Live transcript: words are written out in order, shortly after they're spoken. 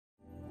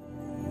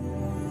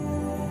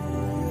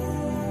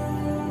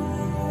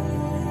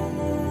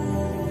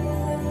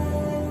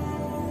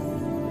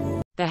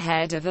The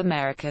head of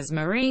America's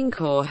Marine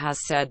Corps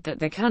has said that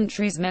the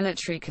country's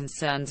military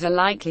concerns are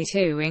likely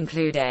to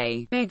include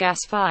a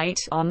big-ass fight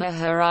on the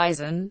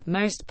horizon,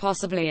 most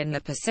possibly in the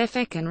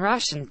Pacific and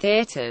Russian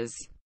theaters.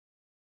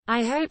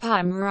 "I hope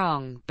I'm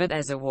wrong, but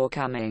there's a war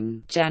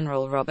coming,"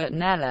 General Robert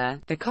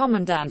Neller, the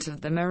commandant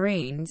of the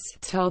Marines,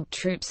 told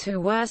troops who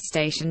were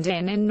stationed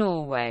in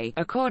Norway,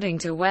 according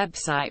to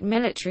website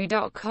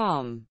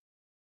military.com.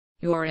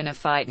 "You're in a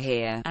fight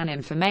here, an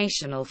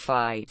informational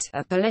fight,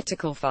 a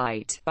political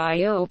fight, by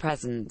your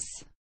presence."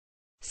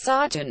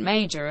 Sergeant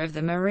Major of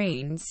the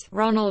Marines,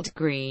 Ronald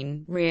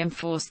Green,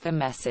 reinforced the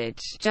message.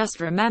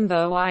 "Just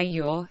remember why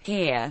you're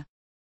here.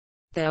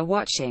 They're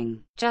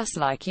watching. Just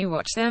like you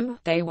watch them,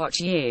 they watch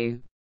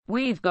you.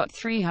 We've got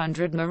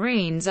 300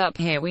 Marines up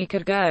here. We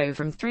could go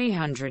from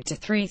 300 to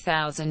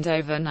 3,000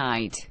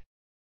 overnight.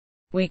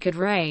 We could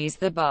raise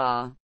the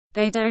bar.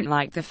 They don't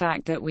like the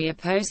fact that we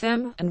oppose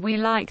them, and we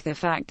like the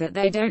fact that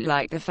they don't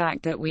like the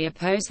fact that we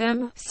oppose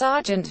them,"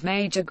 Sergeant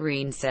Major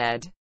Green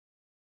said.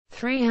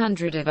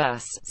 300 of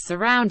us,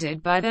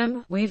 surrounded by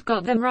them, we've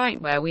got them right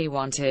where we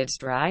wanted,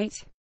 right?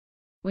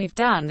 We've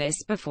done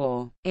this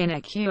before." In a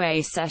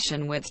QA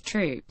session with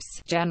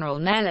troops, General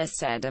Neller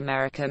said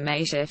America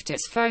may shift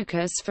its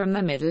focus from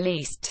the Middle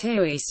East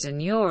to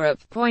Eastern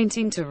Europe,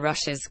 pointing to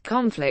Russia's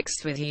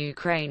conflicts with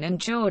Ukraine and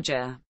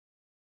Georgia.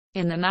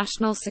 In the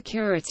national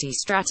security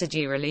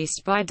strategy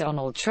released by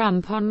Donald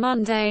Trump on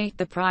Monday,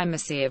 the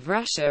primacy of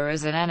Russia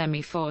as an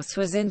enemy force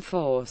was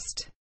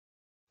enforced.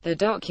 The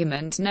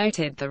document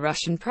noted the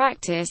Russian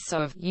practice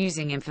of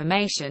using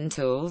information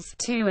tools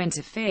to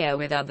interfere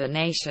with other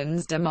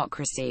nations'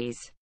 democracies.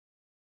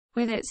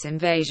 With its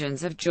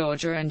invasions of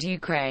Georgia and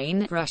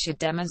Ukraine, Russia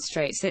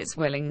demonstrates its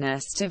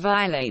willingness to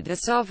violate the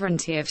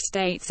sovereignty of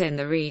states in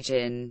the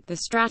region, the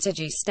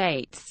strategy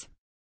states.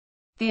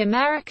 The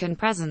American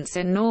presence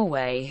in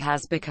Norway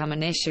has become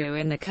an issue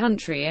in the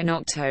country. In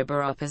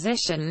October,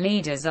 opposition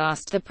leaders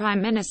asked the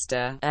Prime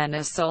Minister,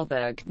 Erna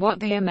Solberg, what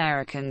the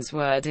Americans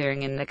were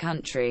doing in the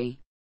country.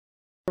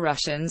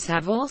 Russians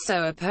have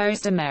also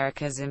opposed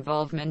America's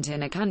involvement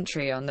in a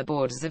country on the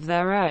borders of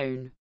their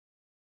own.